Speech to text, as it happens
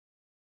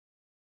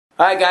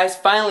Alright guys,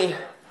 finally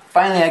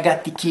I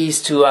got the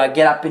keys to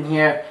get up in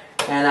here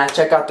and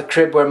check out the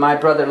crib where my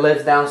brother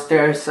lives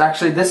downstairs.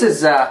 Actually, this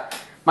is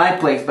my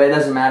place, but it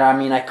doesn't matter. I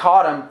mean, I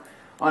caught him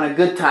on a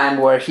good time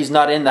where he's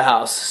not in the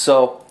house.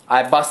 So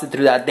I busted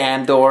through that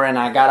damn door and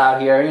I got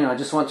out here. You know, I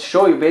just want to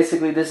show you,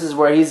 basically, this is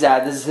where he's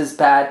at. This is his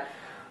pad.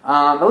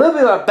 A little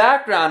bit of a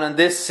background on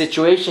this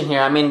situation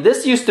here. I mean,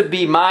 this used to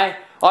be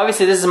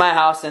obviously this is my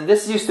house, and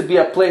this used to be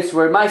a place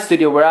where my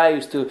studio where I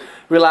used to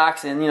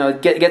relax and, you know,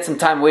 get some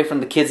time away from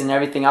the kids and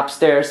everything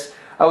upstairs.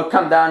 I would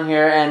come down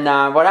here, and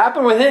what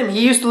happened with him,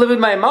 he used to live with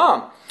my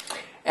mom,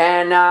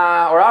 and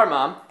or our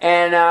mom,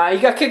 and he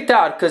got kicked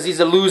out because he's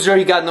a loser.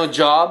 He got no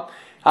job.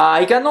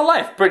 He got no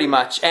life, pretty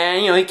much.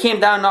 And, you know, he came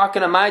down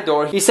knocking on my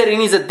door. He said he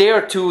needs a day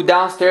or two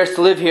downstairs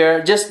to live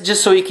here, just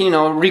so he can, you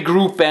know,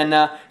 regroup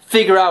and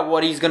figure out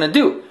what he's gonna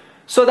do.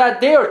 So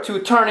that day or two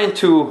turned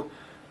into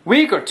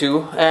week or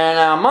two, and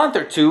a month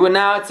or two, and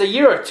now it's a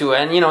year or two,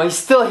 and, you know, he's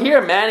still here,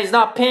 man. He's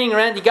not paying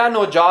rent. He got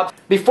no job.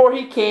 Before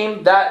he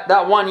came,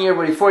 that 1 year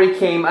before he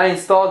came, I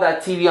installed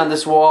that TV on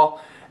this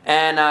wall,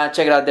 and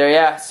check it out there.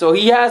 Yeah, so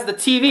he has the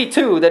TV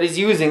too that he's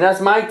using.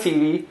 That's my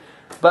TV,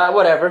 but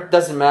whatever,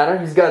 doesn't matter.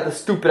 He's got the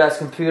stupid ass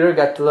computer,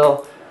 got the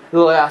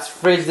little ass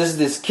fridge. This is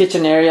this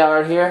kitchen area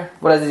right here.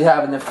 What does he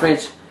have in the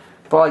fridge?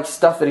 Probably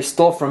stuff that he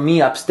stole from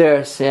me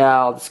upstairs.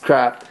 Yeah, all this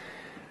crap.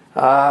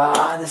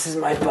 This is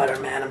my butter,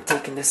 man. I'm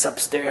taking this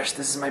upstairs.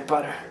 This is my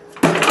butter.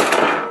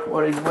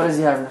 What does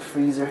he have in the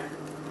freezer?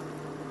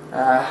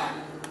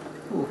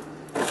 Ooh,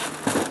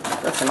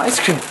 got some ice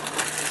cream.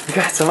 We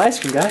got some ice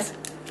cream, guys.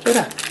 Look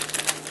at that.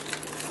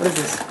 What is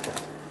this?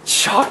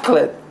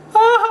 Chocolate.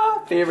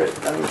 Favorite.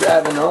 I'm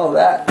grabbing all of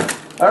that.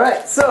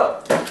 Alright,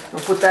 so I'll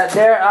put that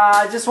there.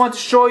 I just want to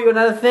show you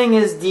another thing.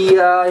 Is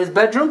his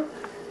bedroom.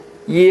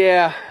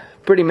 Yeah,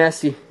 pretty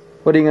messy.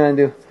 What are you gonna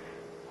do?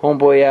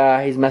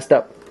 Homeboy, he's messed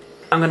up.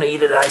 I'm gonna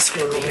eat an ice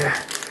cream here.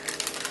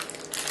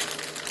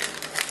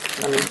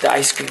 I'm gonna eat the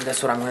ice cream,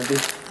 that's what I'm gonna do.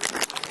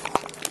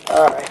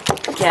 Alright,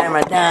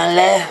 camera down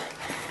there.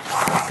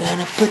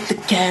 Gonna put the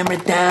camera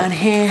down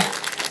here.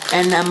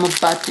 And I'm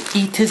about to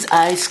eat his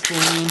ice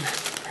cream.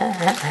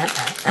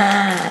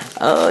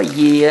 Oh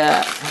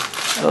yeah.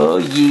 Oh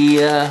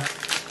yeah.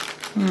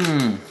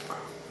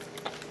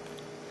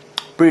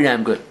 Pretty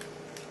damn good.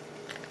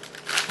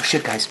 Oh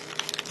shit, guys.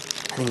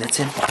 I think that's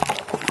him.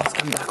 Let's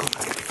come back home.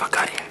 Let's get the fuck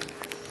out of here.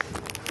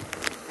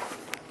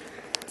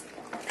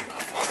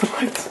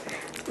 I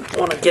don't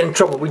want to get in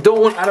trouble.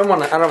 I don't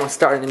want to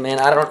start anything, man.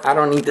 I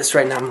don't need this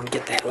right now. I'm gonna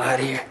get the hell out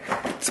of here.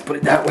 Let's put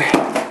it that way.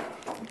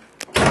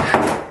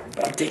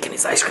 But I'm taking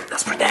his ice cream.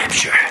 That's for damn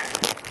sure.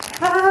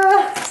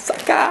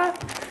 Sucker.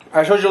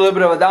 I showed you a little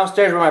bit of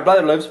downstairs where my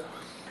brother lives.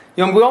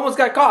 You know, we almost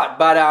got caught,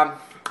 but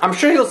I'm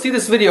sure he'll see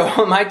this video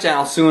on my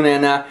channel soon,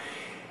 and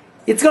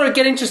it's gonna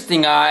get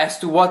interesting as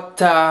to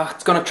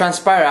what's gonna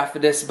transpire after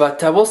this.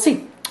 But we'll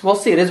see. We'll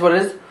see. It is what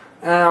it is.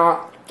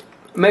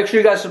 Make sure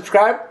you guys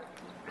subscribe.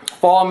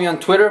 Follow me on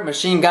Twitter,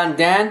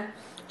 MachineGunDan.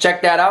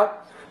 Check that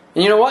out.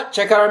 And you know what?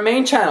 Check out our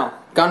main channel,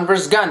 Gun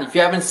vs. Gun. If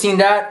you haven't seen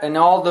that and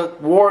all the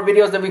war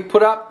videos that we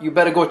put up, you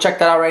better go check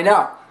that out right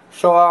now.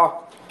 So,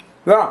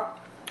 yeah.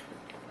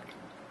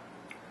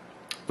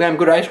 Damn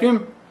good ice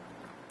cream.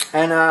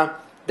 And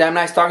damn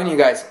nice talking to you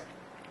guys.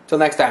 Till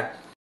next time.